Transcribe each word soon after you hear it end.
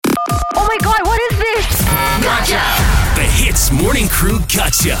my god, what is this? Gotcha! The Hits Morning Crew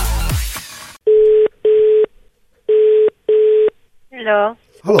Gotcha. Hello.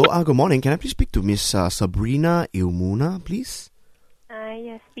 Hello, good morning. Can I please speak to Miss Sabrina Ilmuna, please?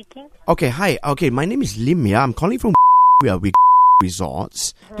 Yes, speaking. Okay, hi. Okay, my name is Lim. Yeah, I'm calling from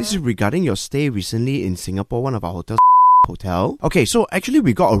Resorts. This is regarding your stay recently in Singapore, one of our hotel. Okay, so actually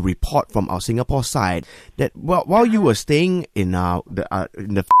we got a report from our Singapore side that while you were staying in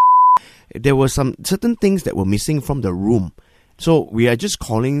there were some certain things that were missing from the room. So we are just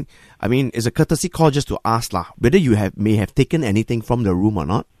calling. I mean, it's a courtesy call just to ask whether you may have taken anything from the room or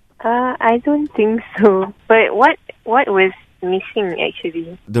not. I don't think so. But what was missing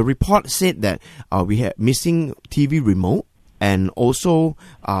actually? The report said that we had missing TV remote and also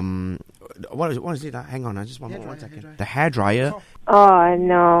what is it? Hang on, just one second. The hairdryer. Oh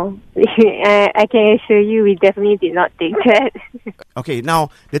no, I can assure you we definitely did not take that. Okay, now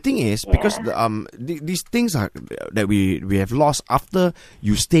the thing is because these things are that we have lost after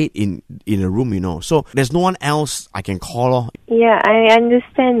you stayed in a room, so there's no one else I can call. Yeah, I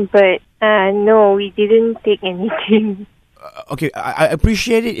understand, but no, we didn't take anything. Okay, I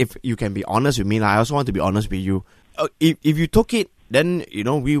appreciate it if you can be honest with me. I also want to be honest with you. If you took it, then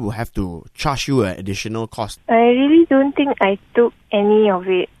we will have to charge you an additional cost. I really don't think I took any of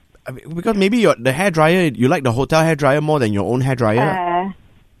it. Because maybe the hairdryer, you like the hotel hairdryer more than your own hairdryer?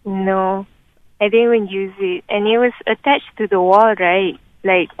 No, I didn't even use it. And it was attached to the wall, right?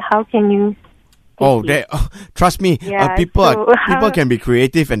 Like, how can you... trust me, Yeah, people can be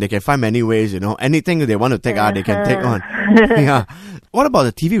creative and they can find many ways, Anything they want to take they can take on. Yeah. What about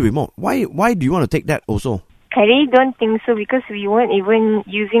the TV remote? Why do you want to take that also? I really don't think so because we weren't even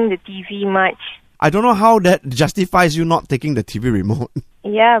using the TV much. I don't know how that justifies you not taking the TV remote.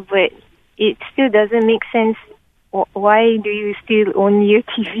 Yeah, but it still doesn't make sense. Why do you still own your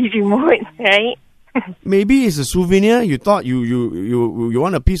TV remote, right? Maybe it's a souvenir. You thought you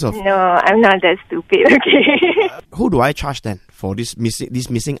want a piece of... No, I'm not that stupid, okay? Who do I charge then for these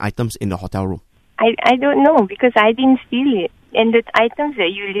missing items in the hotel room? I don't know because I didn't steal it. And the items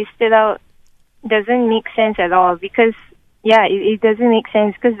that you listed out doesn't make sense at all because, it doesn't make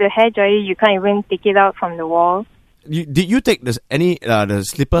sense because the hairdryer, you can't even take it out from the wall. Did you take the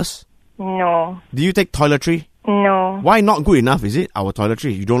slippers? No. Did you take toiletry? No. Why not good enough, is it? Our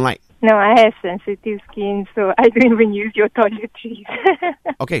toiletry, you don't like? No, I have sensitive skin, so I don't even use your toiletries.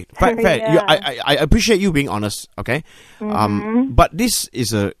 Okay, fair. Yeah. I appreciate you being honest, okay? Mm-hmm. But this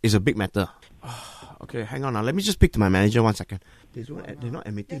is a big matter. Okay, hang on now. Let me just speak to my manager 1 second. They're not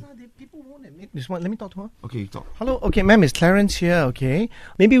admitting. People won't admit this one. Let me talk to her. Okay, you talk. Hello, okay, ma'am, it's Clarence here, okay?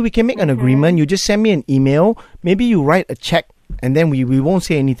 Maybe we can make an agreement. You just send me an email. Maybe you write a check, and then we won't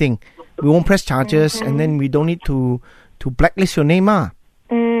say anything. We won't press charges, and then we don't need to blacklist your name,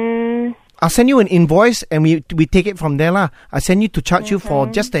 I'll send you an invoice, and we take it from there, I'll send you to charge you for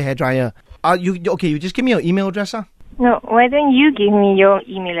just the hairdryer. You just give me your email address, No, why don't you give me your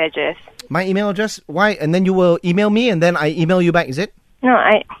email address? My email address? Why? And then you will email me, and then I email you back, is it? No,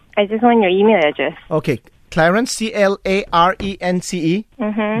 I just want your email address. Okay, Clarence, Clarence,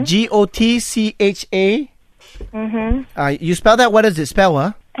 Gotcha. You spell that? What does it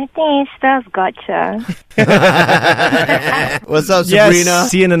spell, I think it spells gotcha. What's up, Sabrina?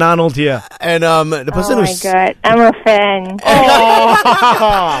 Yes, Cian and Arnold here. And the person Oh my god, I'm a fan.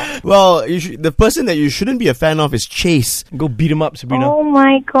 Well, the person that you shouldn't be a fan of is Chase. Go beat him up, Sabrina. Oh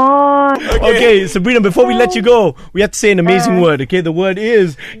my god. Okay, Sabrina, before we let you go, we have to say an amazing word, okay? The word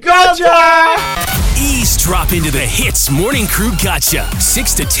is Gotcha! Eavesdrop into the Hits Morning Crew Gotcha.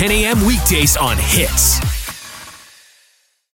 6 to 10 a.m. weekdays on Hits.